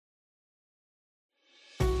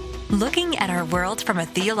Looking at our world from a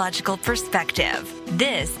theological perspective.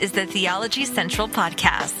 This is the Theology Central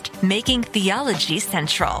Podcast, making theology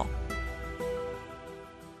central.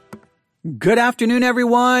 Good afternoon,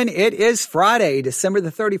 everyone. It is Friday, December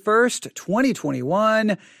the 31st,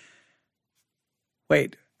 2021.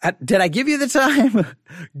 Wait, did I give you the time?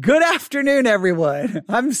 Good afternoon, everyone.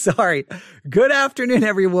 I'm sorry. Good afternoon,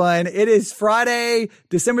 everyone. It is Friday,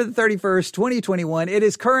 December the 31st, 2021. It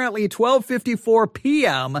is currently 12:54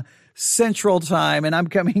 p.m. Central Time, and I'm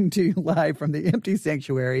coming to you live from the empty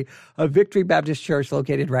sanctuary of Victory Baptist Church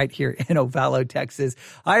located right here in Ovalo, Texas.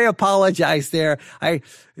 I apologize there.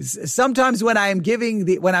 Sometimes when I'm doing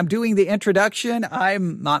the introduction,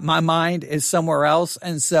 my mind is somewhere else.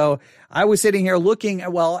 And so I was sitting here looking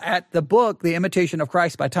at the book, The Imitation of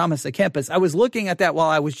Christ by Thomas à Kempis. I was looking at that while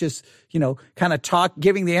I was just, kind of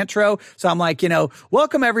giving the intro. So I'm like,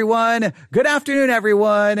 welcome everyone. Good afternoon,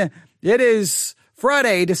 everyone. It is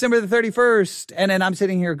Friday, December the 31st. And then I'm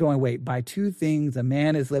sitting here going, wait, by two things a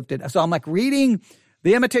man is lifted. So I'm like reading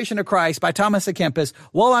The Imitation of Christ by Thomas à Kempis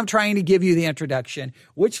while I'm trying to give you the introduction,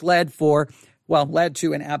 which led to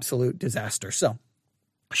an absolute disaster. So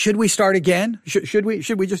should we start again? Should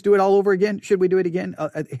we just do it all over again? Should we do it again?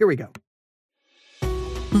 Here we go.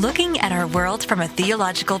 Looking at our world from a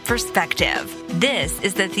theological perspective. This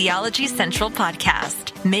is the Theology Central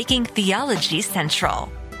Podcast, making theology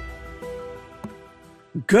central.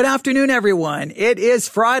 Good afternoon, everyone. It is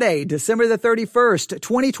Friday, December the 31st,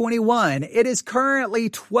 2021. It is currently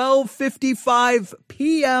 12:55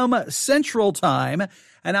 p.m. Central Time,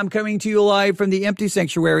 and I'm coming to you live from the empty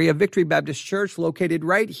sanctuary of Victory Baptist Church located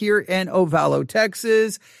right here in Ovalo,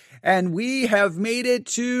 Texas. And we have made it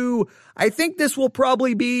to, I think this will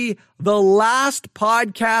probably be the last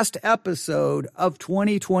podcast episode of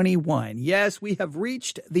 2021. Yes, we have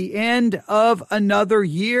reached the end of another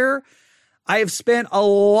year. I have spent a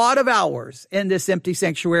lot of hours in this empty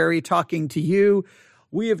sanctuary talking to you.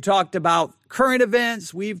 We have talked about current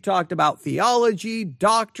events. We've talked about theology,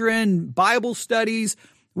 doctrine, Bible studies.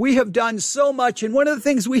 We have done so much. And one of the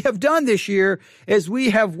things we have done this year is we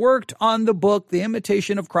have worked on the book, The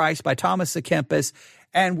Imitation of Christ by Thomas à Kempis.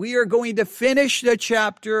 And we are going to finish the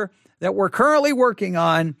chapter that we're currently working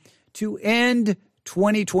on to end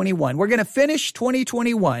 2021. We're going to finish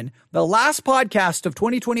 2021. The last podcast of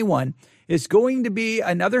 2021 is going to be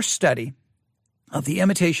another study of The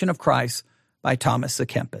Imitation of Christ by Thomas à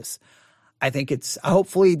Kempis. I think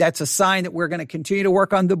hopefully that's a sign that we're going to continue to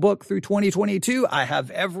work on the book through 2022. I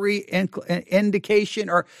have every indication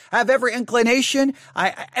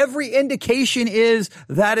every indication is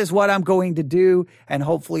that is what I'm going to do, and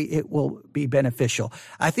hopefully it will be beneficial.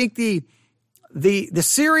 I think the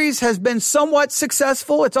series has been somewhat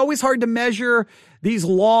successful. It's always hard to measure these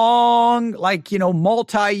long,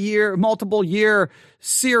 multiple year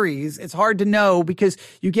series. It's hard to know because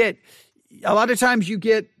a lot of times you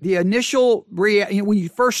get the initial when you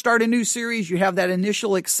first start a new series, you have that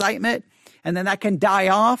initial excitement and then that can die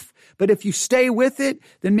off. But if you stay with it,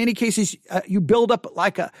 then in many cases you build up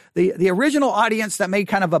like the original audience that may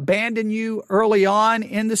kind of abandon you early on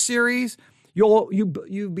in the series.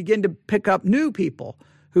 You begin to pick up new people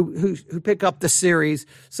who pick up the series.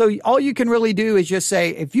 So all you can really do is just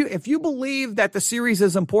say, if you believe that the series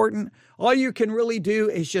is important, all you can really do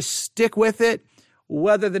is just stick with it,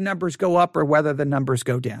 whether the numbers go up or whether the numbers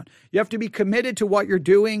go down. You have to be committed to what you're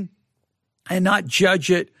doing and not judge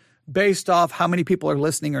it based off how many people are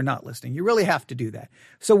listening or not listening. You really have to do that.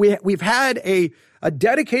 So we've had a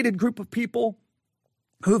dedicated group of people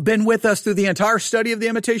who've been with us through the entire study of the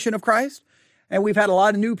Imitation of Christ. And we've had a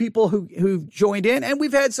lot of new people who've joined in, and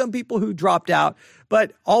we've had some people who dropped out.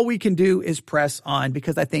 But all we can do is press on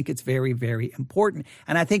because I think it's very, very important.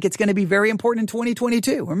 And I think it's going to be very important in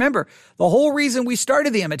 2022. Remember, the whole reason we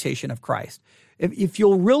started the Imitation of Christ, if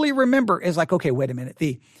you'll really remember, is like, okay, wait a minute.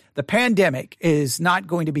 The pandemic is not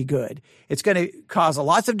going to be good. It's going to cause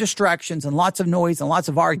lots of distractions and lots of noise and lots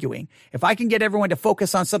of arguing. If I can get everyone to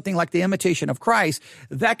focus on something like the Imitation of Christ,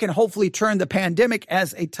 that can hopefully turn the pandemic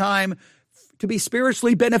as a time to be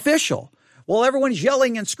spiritually beneficial. While everyone's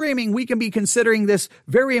yelling and screaming, we can be considering this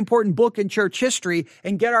very important book in church history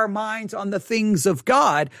and get our minds on the things of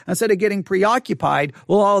God instead of getting preoccupied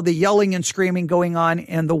with all the yelling and screaming going on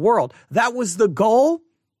in the world. That was the goal.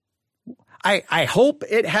 I hope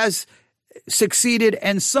it has succeeded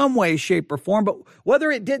in some way, shape, or form, but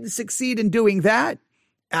whether it didn't succeed in doing that,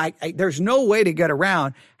 there's no way to get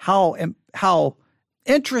around how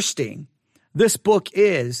interesting this book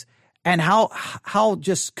is and how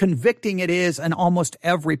just convicting it is on almost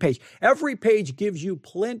every page. Every page gives you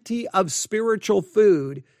plenty of spiritual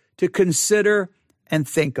food to consider and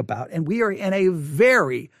think about. And we are in a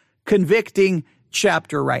very convicting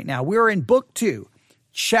chapter right now. We're in book 2,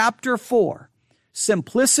 chapter 4,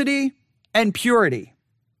 simplicity and purity.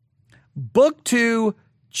 Book 2,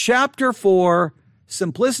 chapter 4,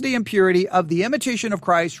 simplicity and purity of the Imitation of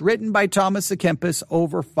Christ, written by Thomas à Kempis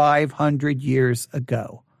over 500 years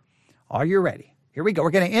ago. Are you ready? Here we go.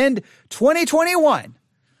 We're going to end 2021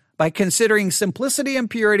 by considering simplicity and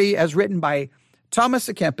purity as written by Thomas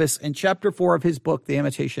à Kempis in chapter 4 of his book, The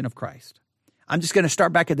Imitation of Christ. I'm just going to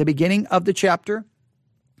start back at the beginning of the chapter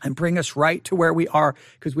and bring us right to where we are,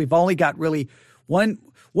 because we've only got really one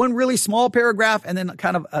really small paragraph and then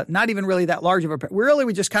kind of not even really that large of a paragraph.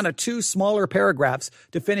 We just kind of 2 smaller paragraphs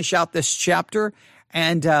to finish out this chapter.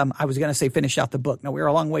 And I was going to say finish out the book. No, we're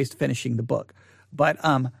a long ways to finishing the book. But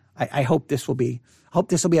I hope this will be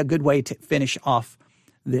a good way to finish off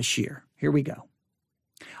this year. Here we go.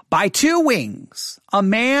 By 2 wings, a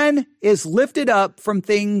man is lifted up from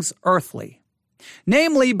things earthly,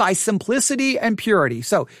 namely by simplicity and purity.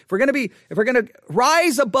 So if we're going to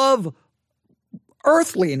rise above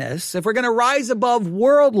earthliness, if we're going to rise above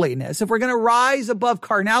worldliness, if we're going to rise above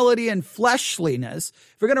carnality and fleshliness,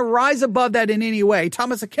 if we're going to rise above that in any way,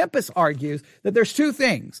 Thomas à Kempis argues that there's 2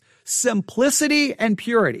 things: simplicity and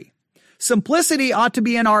purity. Simplicity ought to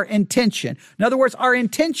be in our intention. In other words, our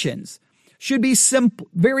intentions should be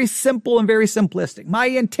very simple and very simplistic. My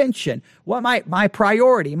intention, my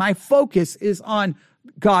priority, my focus is on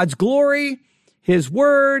God's glory, His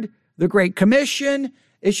Word, the Great Commission.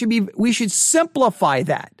 We should simplify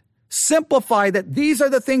that. Simplify that these are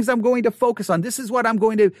the things I'm going to focus on. This is what I'm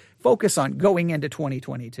going to focus on going into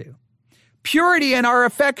 2022. Purity in our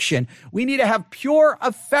affection. We need to have pure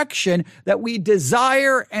affection, that we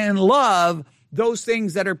desire and love those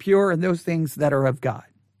things that are pure and those things that are of God.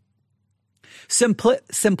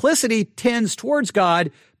 Simplicity tends towards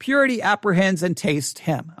God. Purity apprehends and tastes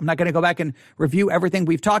Him. I'm not going to go back and review everything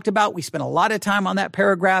we've talked about. We spent a lot of time on that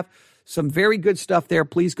paragraph. Some very good stuff there.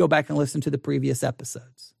 Please go back and listen to the previous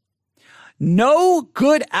episodes. No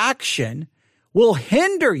good action will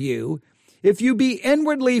hinder you if you be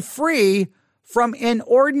inwardly free from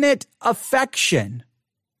inordinate affection.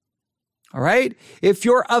 All right? If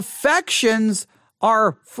your affections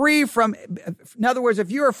are free from, in other words,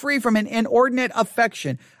 if you are free from an inordinate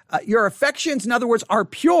affection, your affections, in other words, are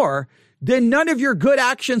pure, then none of your good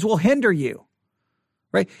actions will hinder you.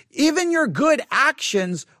 Right? Even your good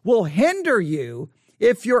actions will hinder you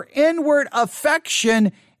if your inward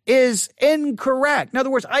affection is incorrect. In other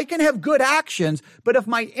words, I can have good actions, but if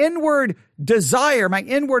my inward desire, my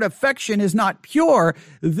inward affection is not pure,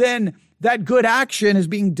 then that good action is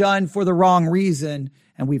being done for the wrong reason.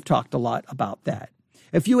 And we've talked a lot about that.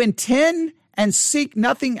 If you intend and seek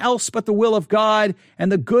nothing else but the will of God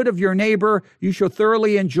and the good of your neighbor, you shall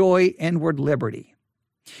thoroughly enjoy inward liberty.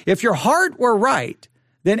 If your heart were right,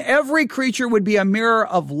 then every creature would be a mirror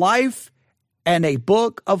of life and a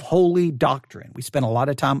book of holy doctrine. We spent a lot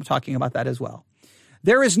of time talking about that as well.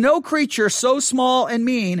 There is no creature so small and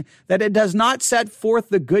mean that it does not set forth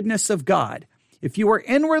the goodness of God. If you are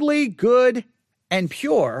inwardly good and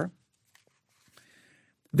pure,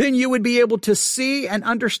 then you would be able to see and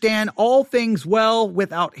understand all things well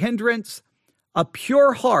without hindrance. A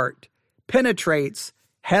pure heart penetrates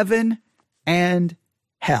heaven and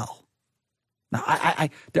hell. Now,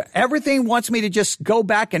 everything wants me to just go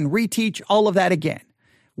back and reteach all of that again,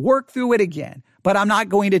 work through it again, but I'm not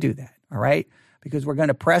going to do that, all right? Because we're going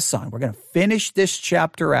to press on. We're going to finish this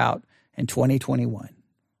chapter out in 2021.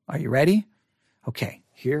 Are you ready? Okay,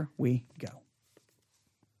 here we go.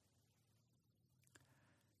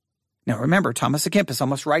 Now, remember, Thomas à Kempis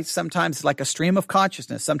almost writes sometimes like a stream of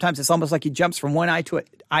consciousness. Sometimes it's almost like he jumps from one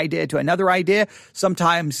idea to another idea.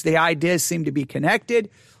 Sometimes the ideas seem to be connected.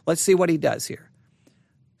 Let's see what he does here.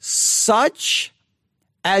 Such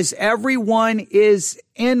as everyone is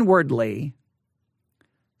inwardly,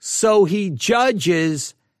 so he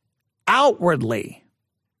judges outwardly.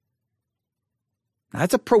 Now,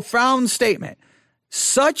 that's a profound statement.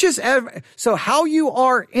 So how you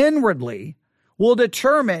are inwardly will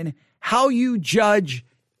determine how you judge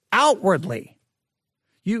outwardly.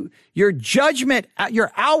 Your judgment,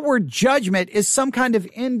 your outward judgment is some kind of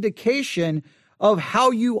indication of how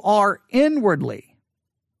you are inwardly.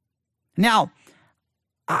 Now,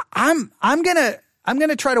 I'm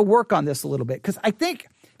gonna try to work on this a little bit, because I think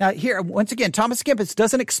now here once again, Thomas à Kempis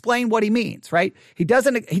doesn't explain what he means, right?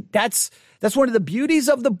 That's one of the beauties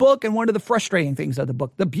of the book and one of the frustrating things of the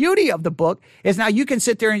book. The beauty of the book is now you can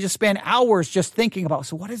sit there and just spend hours just thinking about,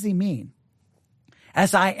 so what does he mean?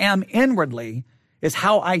 As I am inwardly is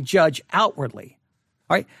how I judge outwardly,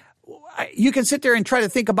 all right? You can sit there and try to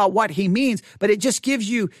think about what he means, but it just gives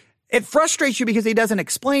you It frustrates you because he doesn't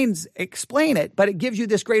explain it, but it gives you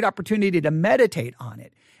this great opportunity to meditate on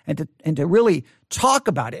it and to really talk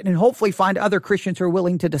about it and hopefully find other Christians who are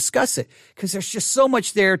willing to discuss it, because there's just so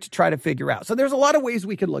much there to try to figure out. So there's a lot of ways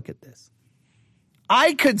we could look at this.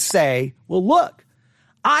 I could say, well, look,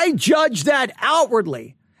 I judge that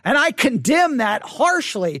outwardly and I condemn that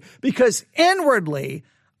harshly because inwardly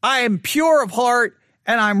I am pure of heart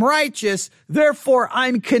and I'm righteous. Therefore,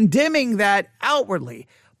 I'm condemning that outwardly.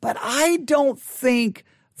 But I don't think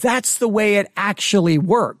that's the way it actually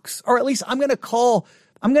works. Or at least I'm going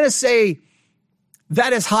to say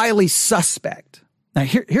that is highly suspect. Now,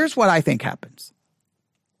 here's what I think happens.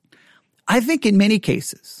 I think in many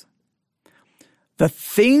cases, the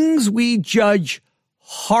things we judge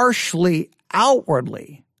harshly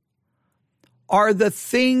outwardly are the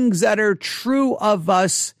things that are true of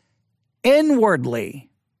us inwardly.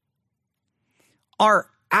 Our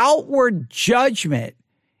outward judgment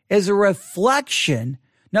is a reflection.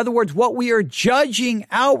 In other words, what we are judging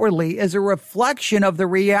outwardly is a reflection of the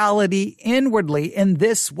reality inwardly in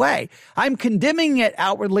this way. I'm condemning it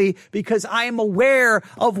outwardly because I am aware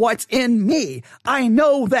of what's in me. I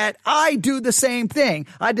know that I do the same thing.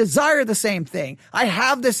 I desire the same thing. I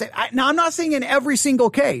have the same. Now, I'm not saying in every single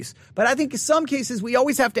case, but I think in some cases we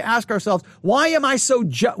always have to ask ourselves, why am I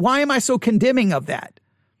so condemning of that?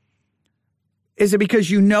 Is it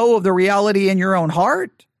because you know of the reality in your own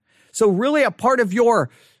heart? So really a part of your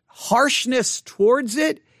harshness towards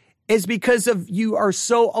it is because of you are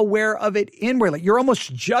so aware of it inwardly. You're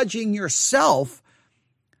almost judging yourself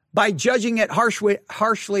by judging it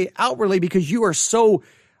harshly outwardly because you are so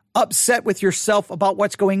upset with yourself about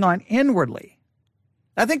what's going on inwardly.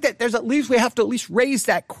 I think that we have to at least raise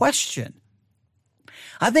that question.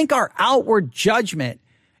 I think our outward judgment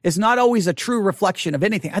is not always a true reflection of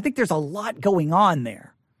anything. I think there's a lot going on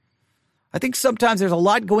there. I think sometimes there's a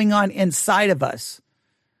lot going on inside of us.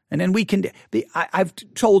 And then we can be, I've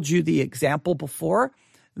told you the example before.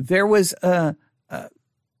 There was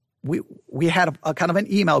we had a kind of an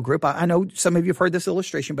email group. I know some of you have heard this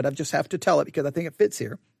illustration, but I just have to tell it because I think it fits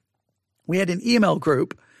here. We had an email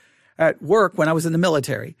group at work when I was in the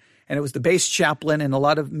military, and it was the base chaplain and a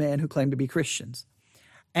lot of men who claimed to be Christians.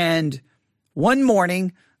 And one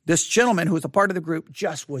morning, this gentleman who was a part of the group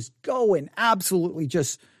just was going absolutely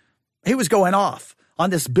he was going off on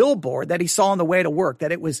this billboard that he saw on the way to work,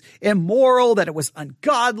 that it was immoral, that it was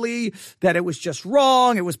ungodly, that it was just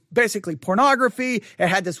wrong. It was basically pornography. It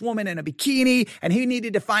had this woman in a bikini, and he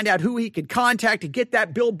needed to find out who he could contact to get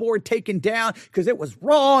that billboard taken down because it was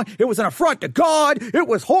wrong. It was an affront to God. It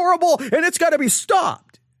was horrible, and it's got to be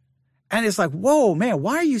stopped. And it's like, whoa, man,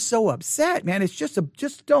 why are you so upset, man? It's just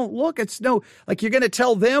don't look. It's like you're going to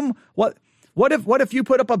tell them what if you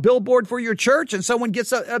put up a billboard for your church and someone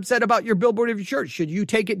gets upset about your billboard of your church? Should you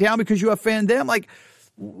take it down because you offend them? Like,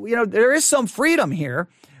 there is some freedom here,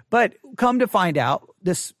 but come to find out,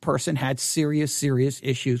 this person had serious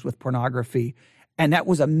issues with pornography. And that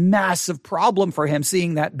was a massive problem for him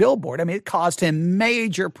seeing that billboard. I mean, it caused him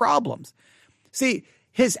major problems. See,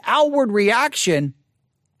 his outward reaction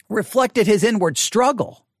reflected his inward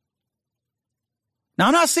struggle. Now,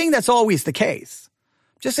 I'm not saying that's always the case.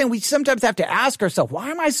 Just saying we sometimes have to ask ourselves,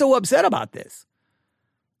 why am I so upset about this?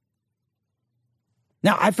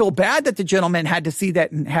 Now, I feel bad that the gentleman had to see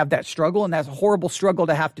that and have that struggle, and that's a horrible struggle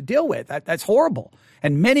to have to deal with. That's horrible.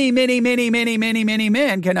 And many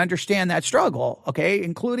men can understand that struggle, okay,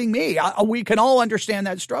 including me. We can all understand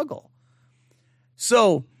that struggle.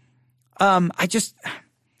 So it's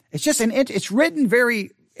written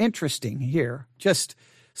very interesting here. Just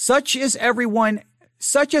such as everyone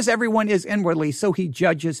is inwardly, so he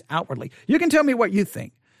judges outwardly. You can tell me what you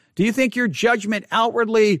think. Do you think your judgment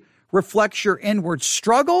outwardly reflects your inward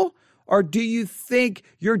struggle, or do you think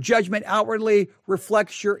your judgment outwardly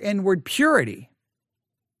reflects your inward purity?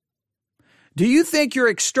 Do you think your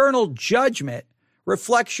external judgment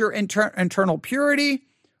reflects your internal purity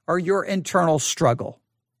or your internal struggle?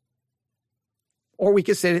 Or we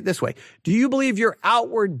could say it this way. Do you believe your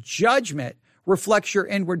outward judgment reflects your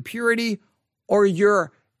inward purity or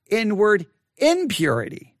your inward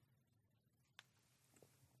impurity?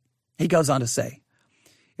 He goes on to say,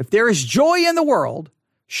 if there is joy in the world,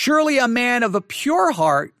 surely a man of a pure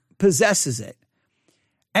heart possesses it.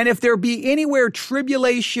 And if there be anywhere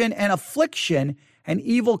tribulation and affliction, an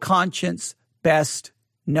evil conscience best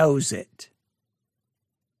knows it.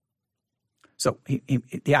 So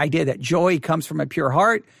the idea that joy comes from a pure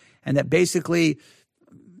heart and that basically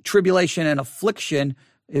tribulation and affliction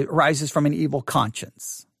arises from an evil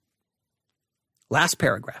conscience. Last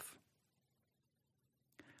paragraph.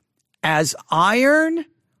 As iron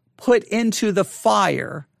put into the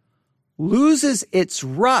fire loses its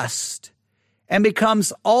rust and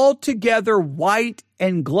becomes altogether white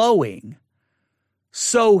and glowing,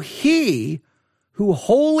 so he who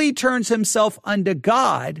wholly turns himself unto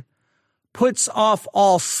God puts off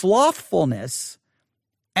all slothfulness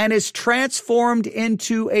and is transformed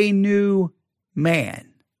into a new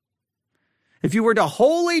man. If you were to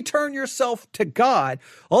wholly turn yourself to God,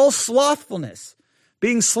 all slothfulness,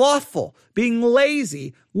 being slothful, being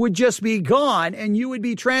lazy would just be gone, and you would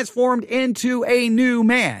be transformed into a new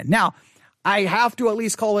man. Now, I have to at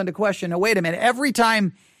least call into question, now wait a minute, every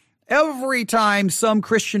time some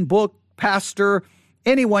Christian book, pastor,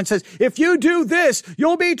 anyone says, if you do this,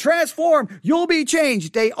 you'll be transformed, you'll be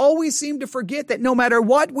changed, they always seem to forget that no matter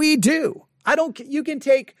what we do, you can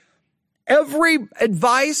take every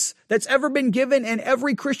advice that's ever been given in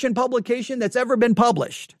every Christian publication that's ever been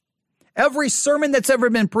published, every sermon that's ever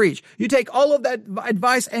been preached. You take all of that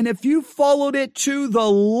advice, and if you followed it to the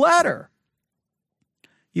letter,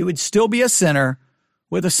 you would still be a sinner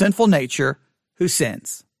with a sinful nature who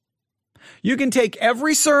sins. You can take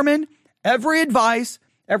every sermon, every advice,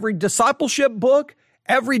 every discipleship book,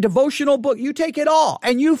 every devotional book, you take it all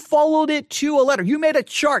and you followed it to a letter. You made a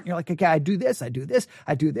chart and you're like, okay, I do this, I do this,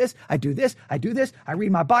 I do this, I do this, I do this. I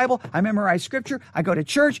read my Bible, I memorize scripture, I go to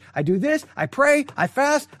church, I do this, I pray, I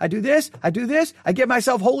fast, I do this, I do this, I give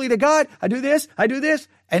myself wholly to God, I do this, I do this.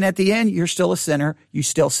 And at the end, you're still a sinner, you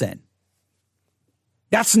still sin.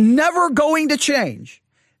 That's never going to change.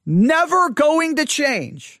 Never going to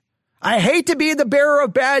change. I hate to be the bearer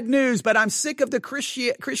of bad news, but I'm sick of the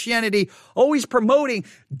Christianity always promoting,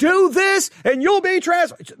 do this and you'll be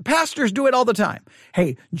transformed. Pastors do it all the time.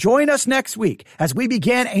 Hey, join us next week as we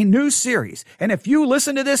begin a new series. And if you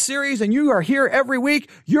listen to this series and you are here every week,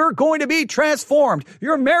 you're going to be transformed.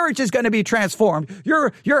 Your marriage is going to be transformed.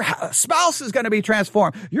 Your spouse is going to be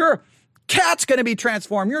transformed. Your cat's going to be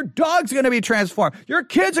transformed. Your dog's going to be transformed. Your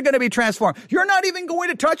kids are going to be transformed. You're not even going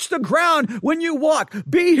to touch the ground when you walk.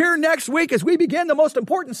 Be here next week as we begin the most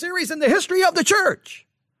important series in the history of the church.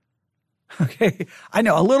 Okay, I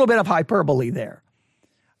know a little bit of hyperbole there.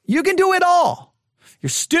 You can do it all. You're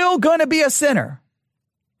still going to be a sinner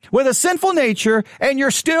with a sinful nature, and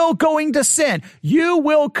you're still going to sin. You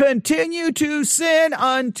will continue to sin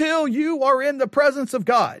until you are in the presence of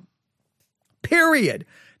God. Period.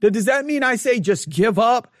 Does that mean I say just give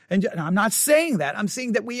up? And I'm not saying that. I'm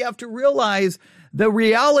saying that we have to realize the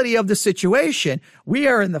reality of the situation. We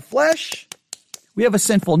are in the flesh. We have a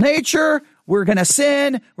sinful nature. We're going to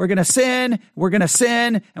sin. We're going to sin. We're going to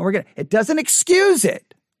sin. And it doesn't excuse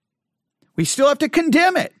it. We still have to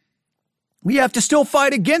condemn it. We have to still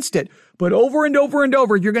fight against it. But over and over and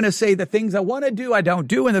over, you're going to say the things I want to do, I don't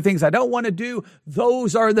do. And the things I don't want to do,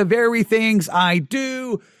 those are the very things I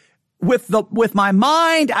do. With my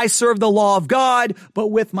mind, I serve the law of God, but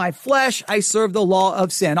with my flesh, I serve the law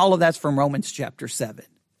of sin. All of that's from Romans chapter 7.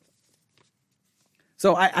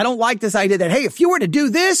 So I don't like this idea that, hey, if you were to do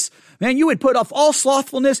this, man, you would put off all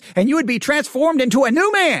slothfulness and you would be transformed into a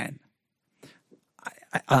new man.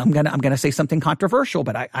 I'm gonna say something controversial,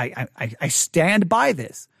 but I stand by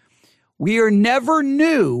this. We are never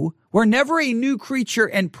new. We're never a new creature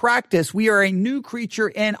in practice. We are a new creature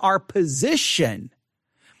in our position.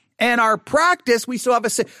 And our practice, we still have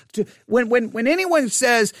when anyone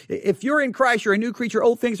says, if you're in Christ, you're a new creature,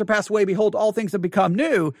 old things are passed away, behold, all things have become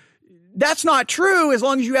new. That's not true. As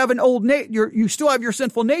long as you have an old nature, you still have your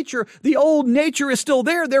sinful nature. The old nature is still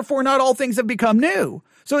there. Therefore, not all things have become new.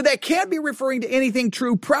 So that can't be referring to anything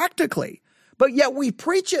true practically. But yet we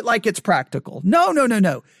preach it like it's practical.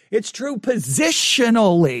 No. It's true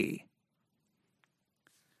positionally.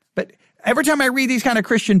 But every time I read these kind of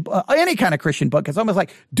any kind of Christian book, it's almost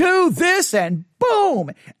like, do this and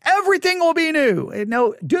boom, everything will be new.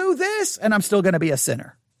 No, do this and I'm still going to be a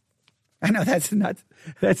sinner. I know that's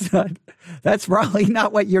probably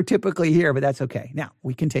not what you're typically hear, but that's okay. Now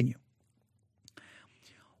we continue.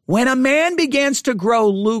 When a man begins to grow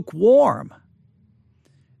lukewarm,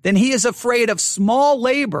 then he is afraid of small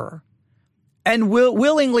labor and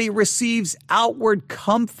willingly receives outward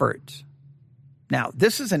comfort. Now,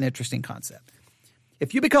 this is an interesting concept.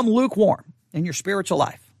 If you become lukewarm in your spiritual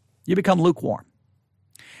life, you become lukewarm.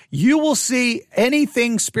 You will see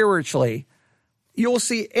anything spiritually, you will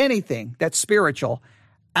see anything that's spiritual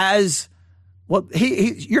as, well,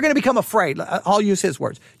 you're going to become afraid. I'll use his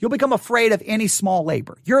words. You'll become afraid of any small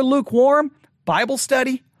labor. You're lukewarm, Bible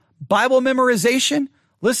study, Bible memorization,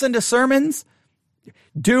 listen to sermons,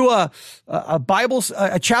 do a Bible,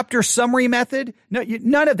 a chapter summary method. No,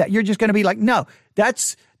 none of that. You're just going to be like, no,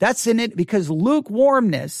 that's in it, because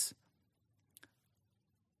lukewarmness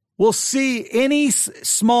will see any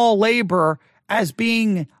small labor as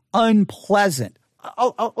being unpleasant.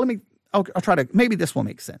 I'll try to, maybe this will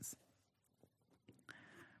make sense.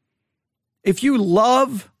 If you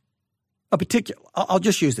love a particular, I'll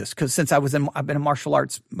just use this because since I've been in martial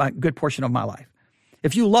arts my good portion of my life.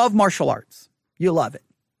 If you love martial arts, you love it,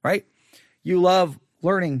 right? You love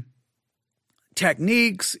learning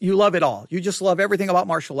techniques. You love it all. You just love everything about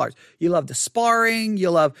martial arts. You love the sparring. You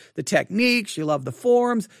love the techniques. You love the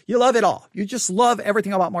forms. You love it all. You just love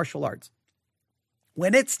everything about martial arts.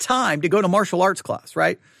 When it's time to go to martial arts class,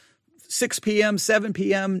 right? 6 p.m., 7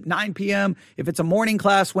 p.m., 9 p.m., if it's a morning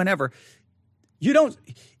class, whenever, you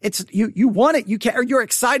want it, you're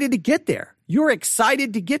excited to get there. You're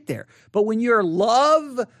excited to get there. But when your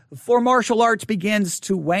love for martial arts begins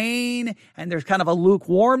to wane and there's kind of a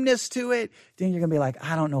lukewarmness to it, then you're going to be like,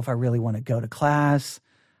 I don't know if I really want to go to class.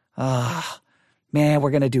 Man,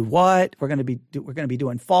 we're going to do what? We're going to be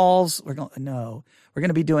doing falls. We're going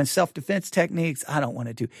to be doing self-defense techniques. I don't want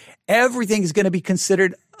to do. Everything is going to be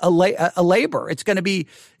considered a labor. You're going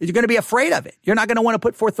to be afraid of it. You're not going to want to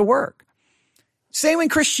put forth the work. Same in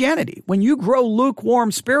Christianity. When you grow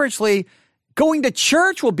lukewarm spiritually, going to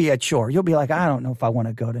church will be a chore. You'll be like, I don't know if I want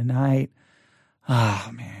to go tonight. Oh,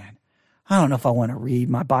 man. I don't know if I want to read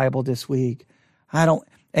my Bible this week.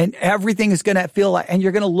 And everything is going to feel like, and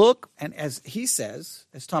you're going to look, and as he says,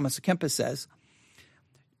 as Thomas à Kempis says,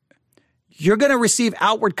 you're going to receive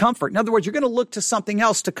outward comfort. In other words, you're going to look to something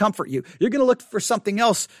else to comfort you. You're going to look for something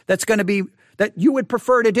else that you would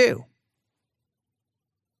prefer to do.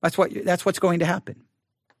 That's what's going to happen.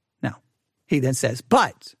 Now, he then says,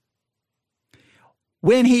 but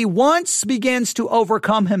when he once begins to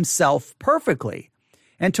overcome himself perfectly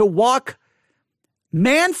and to walk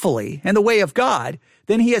manfully in the way of God,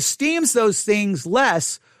 then he esteems those things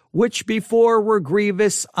less which before were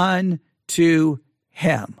grievous unto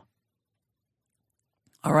him.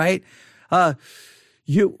 All right?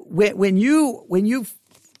 When you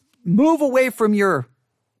move away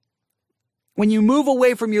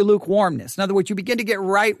from your lukewarmness, in other words, you begin to get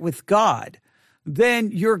right with God,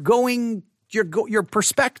 then your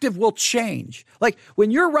perspective will change. Like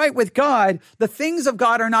when you're right with God, the things of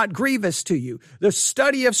God are not grievous to you. The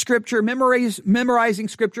study of Scripture, memorizing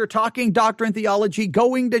Scripture, talking doctrine, theology,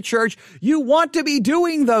 going to church, you want to be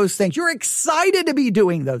doing those things. You're excited to be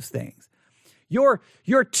doing those things. Your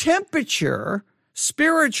temperature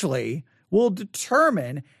spiritually will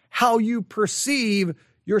determine how you perceive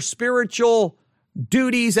your spiritual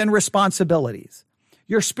duties and responsibilities.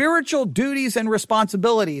 Your spiritual duties and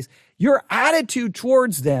responsibilities, your attitude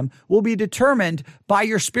towards them will be determined by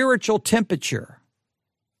your spiritual temperature.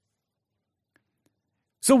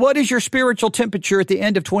 So what is your spiritual temperature at the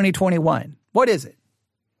end of 2021? What is it?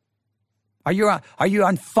 Are you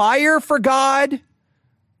on fire for God?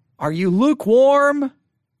 Are you lukewarm?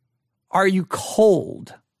 Are you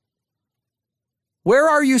cold? Where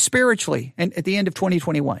are you spiritually at the end of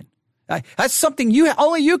 2021? That's something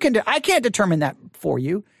only you can do. I can't determine that for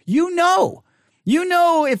you. You know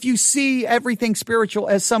if you see everything spiritual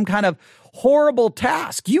as some kind of horrible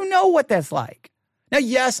task. You know what that's like. Now,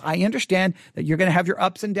 yes, I understand that you're going to have your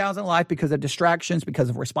ups and downs in life because of distractions, because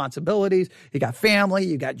of responsibilities. You got family,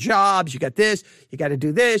 you got jobs, you got this, you got to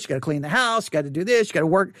do this, you got to clean the house, you got to do this, you got to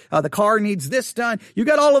work, the car needs this done. You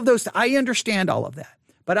got all of those. I understand all of that.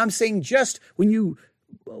 But I'm saying just when you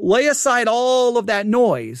lay aside all of that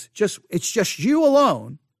noise, it's just you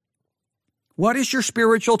alone, what is your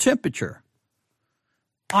spiritual temperature?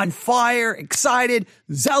 On fire, excited,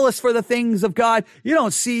 zealous for the things of God. You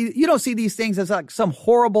don't see these things as like some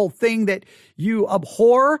horrible thing that you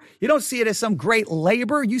abhor. You don't see it as some great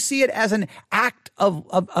labor. You see it as an act of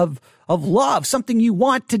love, something you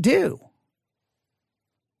want to do.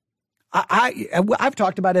 I've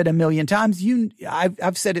talked about it a million times.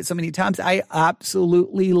 I've said it so many times. I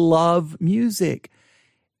absolutely love music.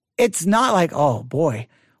 It's not like, oh boy,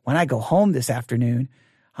 when I go home this afternoon,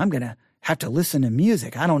 I'm going to have to listen to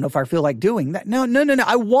music. I don't know if I feel like doing that. No.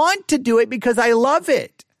 I want to do it because I love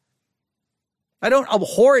it. I don't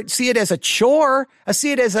abhor it, see it as a chore. I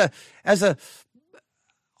see it as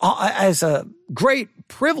a great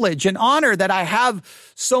privilege and honor that I have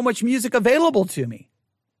so much music available to me.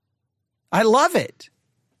 I love it.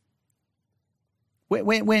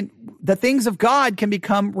 When the things of God can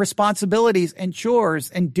become responsibilities and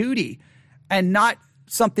chores and duty and not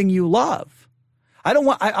something you love. I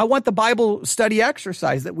want the Bible study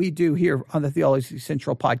exercise that we do here on the Theology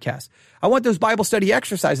Central podcast. I want those Bible study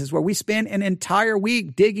exercises where we spend an entire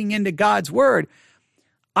week digging into God's word.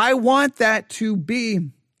 I want that to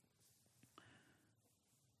be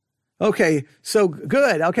Okay, so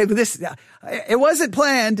good. Okay, but it wasn't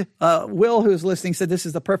planned. Will, who's listening, said this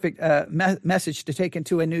is the perfect message to take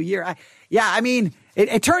into a new year.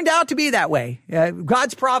 It turned out to be that way.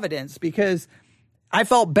 God's providence, because I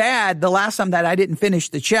felt bad the last time that I didn't finish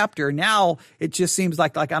the chapter. Now it just seems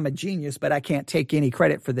like I'm a genius, but I can't take any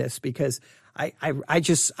credit for this because I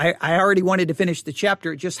already wanted to finish the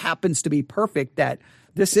chapter. It just happens to be perfect that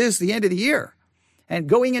this is the end of the year. And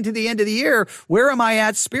going into the end of the year, where am I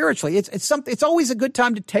at spiritually? It's always a good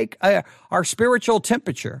time to take our spiritual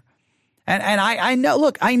temperature. And I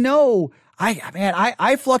know,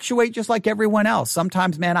 I fluctuate just like everyone else.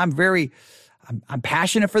 Sometimes, man, I'm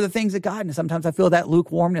passionate for the things of God. And sometimes I feel that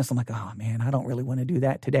lukewarmness. I'm like, oh man, I don't really want to do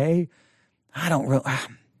that today. I don't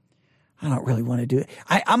really want to do it.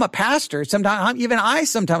 I'm a pastor.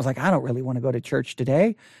 Sometimes like, I don't really want to go to church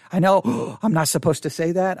today. I know I'm not supposed to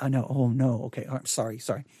say that. I know. Oh no. Okay. I'm sorry.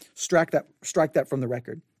 Strike that from the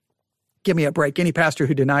record. Give me a break. Any pastor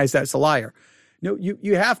who denies that's a liar. No,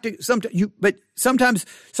 you have to, but sometimes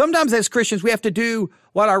as Christians, we have to do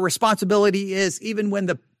what our responsibility is, even when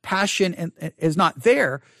the passion is not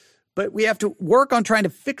there, but we have to work on trying to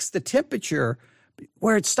fix the temperature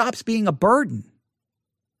where it stops being a burden.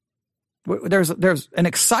 There's an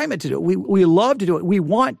excitement to do it. We love to do it. We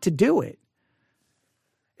want to do it.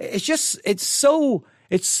 It's so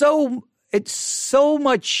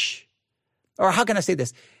much, or how can I say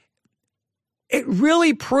this? It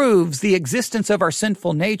really proves the existence of our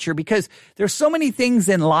sinful nature, because there's so many things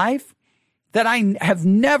in life that I have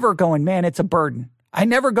never going, man, it's a burden. I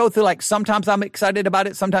never go through, like, sometimes I'm excited about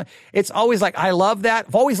it. Sometimes it's always like, I love that.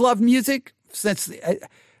 I've always loved music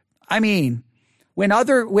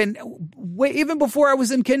even before I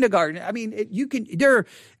was in kindergarten.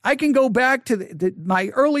 I can go back to my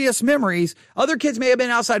earliest memories. Other kids may have been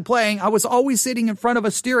outside playing. I was always sitting in front of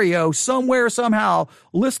a stereo somewhere, somehow,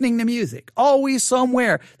 listening to music. Always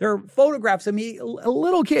somewhere. There are photographs of me, a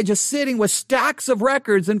little kid, just sitting with stacks of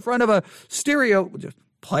records in front of a stereo, just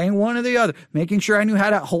playing one or the other, making sure I knew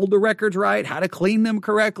how to hold the records right, how to clean them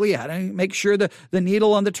correctly, how to make sure the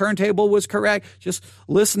needle on the turntable was correct, just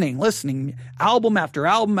listening, album after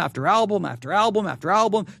album after album after album after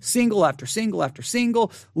album, single after single after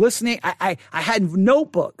single, listening. I had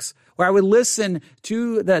notebooks where I would listen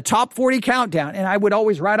to the top 40 countdown, and I would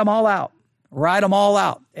always write them all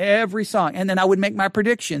out, every song. And then I would make my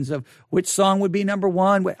predictions of which song would be number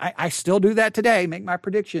one. I still do that today, make my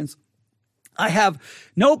predictions. I have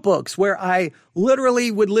notebooks where I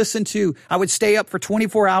literally would I would stay up for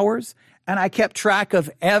 24 hours, and I kept track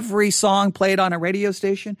of every song played on a radio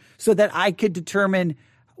station so that I could determine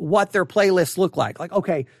what their playlists look like. Like,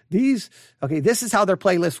 this is how their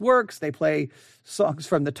playlist works. They play songs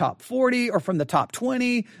from the top 40 or from the top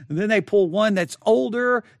 20. And then they pull one that's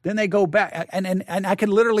older. Then they go back, and I could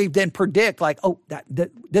literally then predict, like,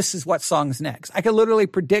 this is what song's next. I could literally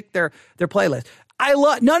predict their playlist.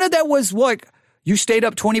 None of that was like, you stayed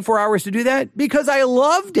up 24 hours to do that, because I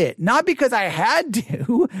loved it, not because I had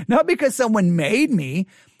to, not because someone made me.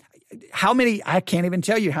 I can't even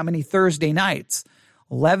tell you how many Thursday nights,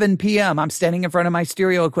 11 p.m., I'm standing in front of my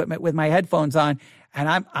stereo equipment with my headphones on,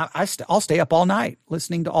 and I'll stay up all night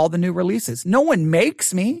listening to all the new releases. No one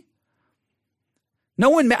makes me.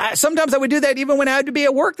 Sometimes I would do that even when I had to be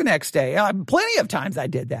at work the next day. Plenty of times I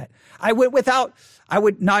did that. I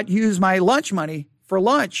would not use my lunch money for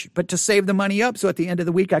lunch, but to save the money up so at the end of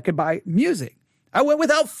the week I could buy music. I went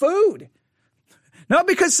without food. Not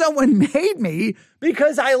because someone made me,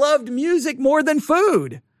 because I loved music more than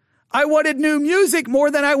food. I wanted new music more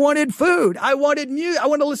than I wanted food. I want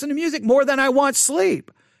to listen to music more than I want sleep.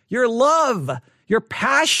 Your love, your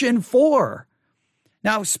passion for.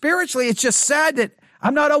 Now, spiritually, it's just sad that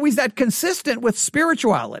I'm not always that consistent with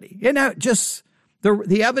spirituality. Just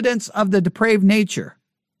the evidence of the depraved nature.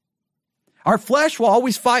 Our flesh will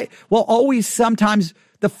always fight,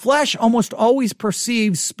 the flesh almost always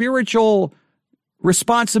perceives spiritual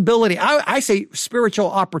responsibility. I say spiritual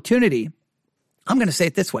opportunity. I'm going to say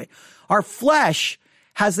it this way. Our flesh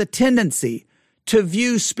has a tendency to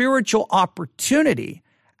view spiritual opportunity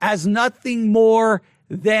as nothing more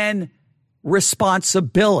than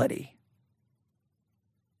responsibility.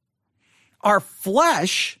 Our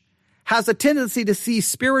flesh has a tendency to see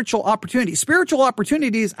spiritual opportunity. Spiritual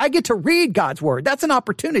opportunities, I get to read God's word. That's an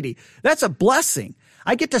opportunity. That's a blessing.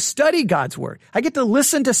 I get to study God's word. I get to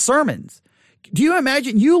listen to sermons. Do you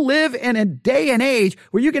imagine you live in a day and age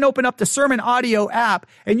where you can open up the sermon audio app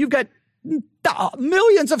and you've got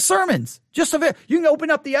millions of sermons? You can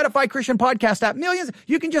open up the Edify Christian podcast app, millions.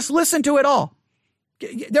 You can just listen to it all.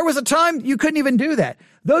 There was a time you couldn't even do that.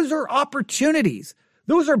 Those are opportunities.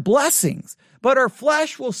 Those are blessings. But our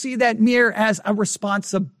flesh will see that mere as a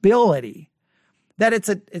responsibility, that it's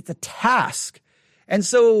a task. And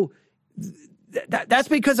so that's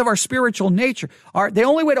because of our spiritual nature. The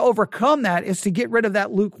only way to overcome that is to get rid of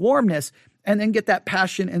that lukewarmness and then get that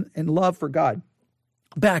passion and love for God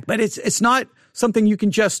back. But it's not something you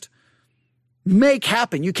can just make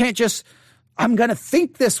happen. You can't just, I'm going to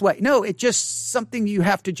think this way. No, it's just something you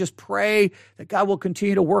have to just pray that God will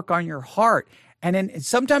continue to work on your heart. And then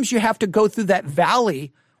sometimes you have to go through that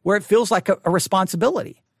valley where it feels like a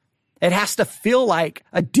responsibility. It has to feel like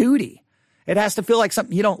a duty. It has to feel like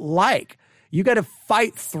something you don't like. You got to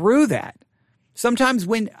fight through that. Sometimes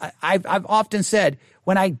when I've often said,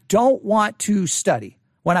 when I don't want to study,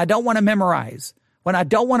 when I don't want to memorize, when I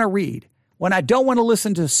don't want to read, when I don't want to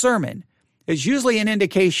listen to a sermon, is usually an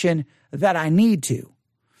indication that I need to,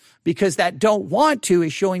 because that don't want to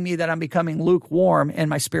is showing me that I'm becoming lukewarm in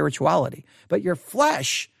my spirituality. But your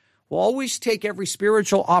flesh will always take every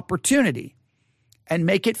spiritual opportunity and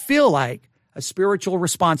make it feel like a spiritual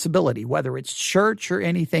responsibility, whether it's church or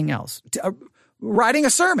anything else. Writing a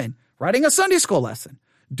sermon, writing a Sunday school lesson,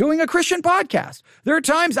 doing a Christian podcast. There are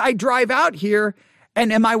times I drive out here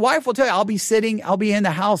and my wife will tell you, I'll be in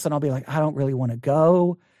the house and I'll be like, I don't really want to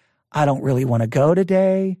go. I don't really want to go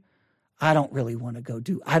today. I don't really want to go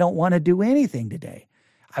I don't want to do anything today.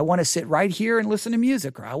 I want to sit right here and listen to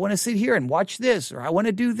music, or I want to sit here and watch this, or I want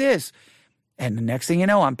to do this. And the next thing you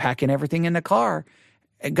know, I'm packing everything in the car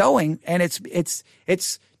and going. And it's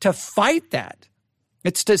to fight that.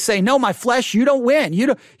 It's to say, no, my flesh, you don't win.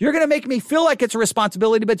 You're going to make me feel like it's a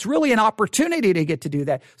responsibility, but it's really an opportunity to get to do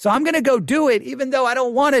that. So I'm going to go do it, even though I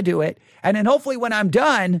don't want to do it. And then hopefully when I'm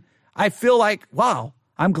done, I feel like, wow,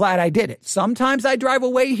 I'm glad I did it. Sometimes I drive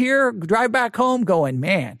away here, drive back home going,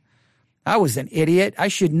 man, I was an idiot. I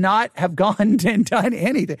should not have gone and done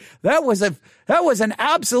anything. That was an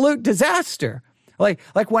absolute disaster. Like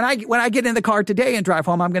when I get in the car today and drive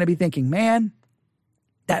home, I'm going to be thinking, man,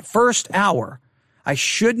 that first hour, I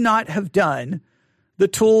should not have done the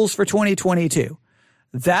tools for 2022.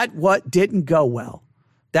 That what didn't go well.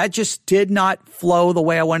 That just did not flow the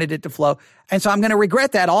way I wanted it to flow. And so I'm going to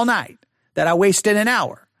regret that all night, that I wasted an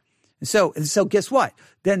hour. And so guess what?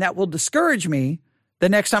 Then that will discourage me the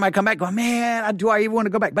next time I come back going, man, do I even want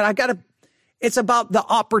to go back? But it's about the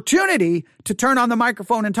opportunity to turn on the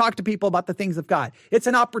microphone and talk to people about the things of God. It's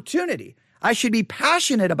an opportunity. I should be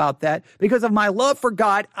passionate about that because of my love for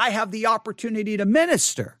God. I have the opportunity to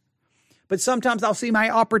minister. But sometimes I'll see my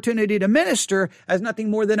opportunity to minister as nothing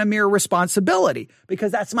more than a mere responsibility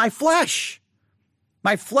because that's my flesh.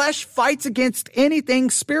 My flesh fights against anything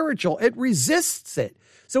spiritual. It resists it.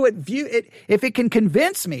 So if it can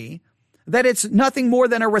convince me that it's nothing more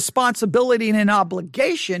than a responsibility and an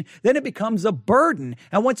obligation, then it becomes a burden.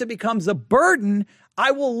 And once it becomes a burden,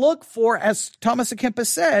 I will look for, as Thomas à Kempis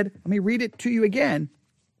said, let me read it to you again.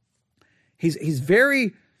 He's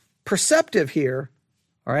very perceptive here,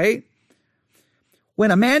 all right?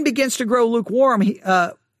 When a man begins to grow lukewarm,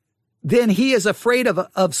 then he is afraid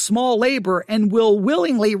of small labor and will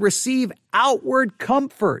willingly receive outward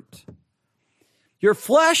comfort. Your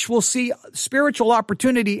flesh will see spiritual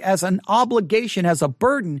opportunity as an obligation, as a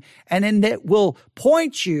burden, and then it will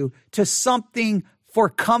point you to something for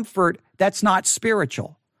comfort that's not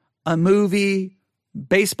spiritual. A movie,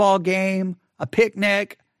 baseball game, a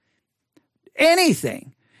picnic,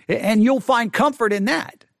 anything. And you'll find comfort in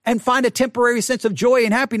that and find a temporary sense of joy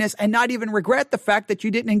and happiness and not even regret the fact that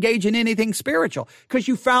you didn't engage in anything spiritual because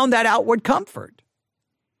you found that outward comfort.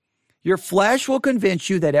 Your flesh will convince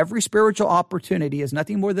you that every spiritual opportunity is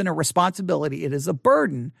nothing more than a responsibility. It is a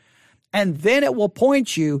burden. And then it will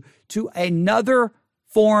point you to another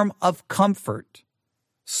form of comfort,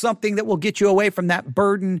 something that will get you away from that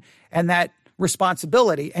burden and that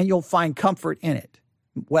responsibility, and you'll find comfort in it,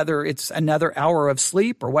 whether it's another hour of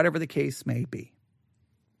sleep or whatever the case may be.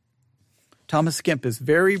 Thomas à Kempis is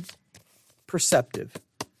very perceptive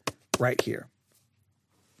right here.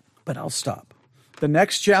 But I'll stop. The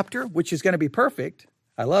next chapter, which is going to be perfect,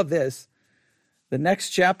 I love this. The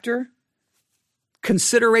next chapter,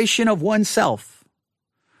 consideration of oneself.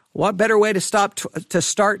 What better way to start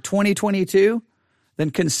 2022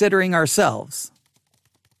 than considering ourselves?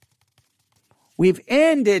 We've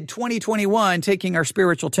ended 2021 taking our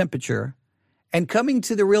spiritual temperature and coming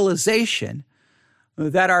to the realization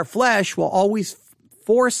that our flesh will always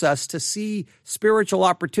force us to see spiritual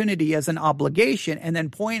opportunity as an obligation and then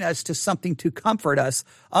point us to something to comfort us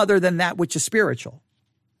other than that which is spiritual.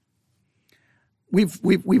 We've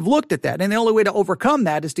looked at that, and the only way to overcome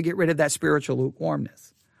that is to get rid of that spiritual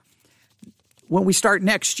lukewarmness. When we start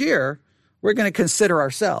next year, we're going to consider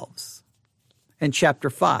ourselves. in chapter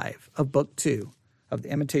 5 of book 2 of The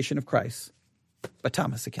Imitation of Christ by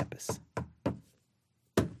Thomas à Kempis.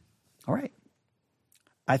 All right.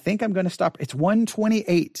 I think I'm going to stop. It's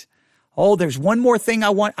 1:28. Oh, there's one more thing I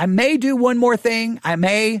want. I may do one more thing. I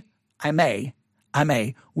may.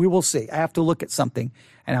 We will see. I have to look at something,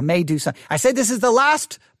 and I may do something. I said this is the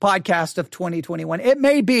last podcast of 2021. It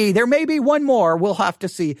may be. There may be one more. We'll have to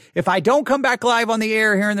see. If I don't come back live on the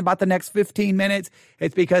air here in about the next 15 minutes,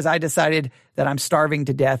 it's because I decided that I'm starving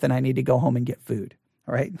to death and I need to go home and get food.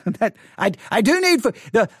 All right. I do need food.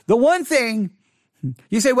 The one thing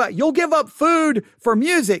you say, well, you'll give up food for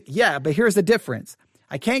music. Yeah, but here's the difference.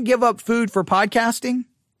 I can't give up food for podcasting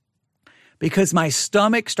because my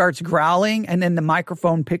stomach starts growling and then the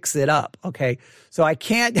microphone picks it up. Okay. So I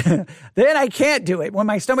can't, then I can't do it when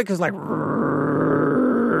my stomach is like,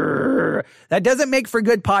 that doesn't make for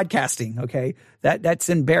good podcasting. Okay. That's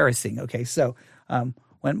embarrassing. Okay. So,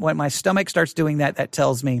 when my stomach starts doing that, that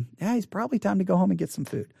tells me, yeah, it's probably time to go home and get some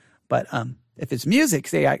food. But, if it's music,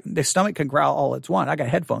 the stomach can growl all it's want. I got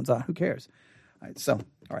headphones on. Who cares? All right. So,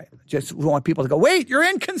 all right. Just want people to go, wait, you're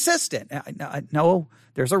inconsistent. No,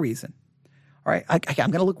 there's a reason. All right. I'm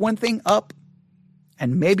going to look one thing up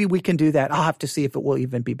and maybe we can do that. I'll have to see if it will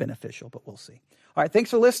even be beneficial, but we'll see. All right.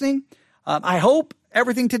 Thanks for listening. I hope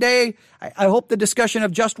everything today, I hope the discussion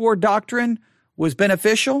of just war doctrine was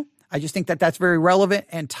beneficial. I just think that that's very relevant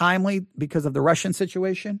and timely because of the Russian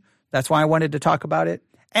situation. That's why I wanted to talk about it.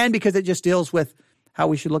 And because it just deals with how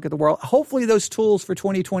we should look at the world. Hopefully those tools for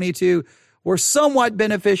 2022 were somewhat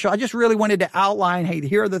beneficial. I just really wanted to outline, hey,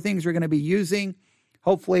 here are the things we're going to be using.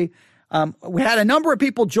 Hopefully. We had a number of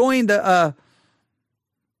people join the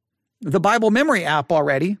Bible Memory app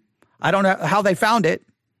already. I don't know how they found it.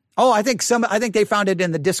 Oh, I think they found it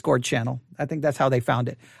in the Discord channel. I think that's how they found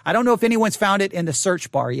it. I don't know if anyone's found it in the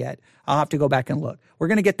search bar yet. I'll have to go back and look. We're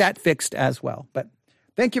going to get that fixed as well. But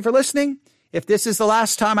thank you for listening. If this is the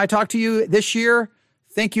last time I talk to you this year,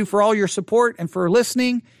 thank you for all your support and for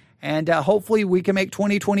listening. And hopefully we can make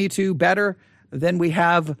 2022 better than we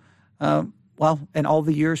have, in all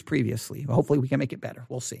the years previously. Hopefully we can make it better.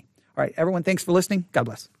 We'll see. All right, everyone, thanks for listening. God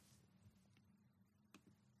bless.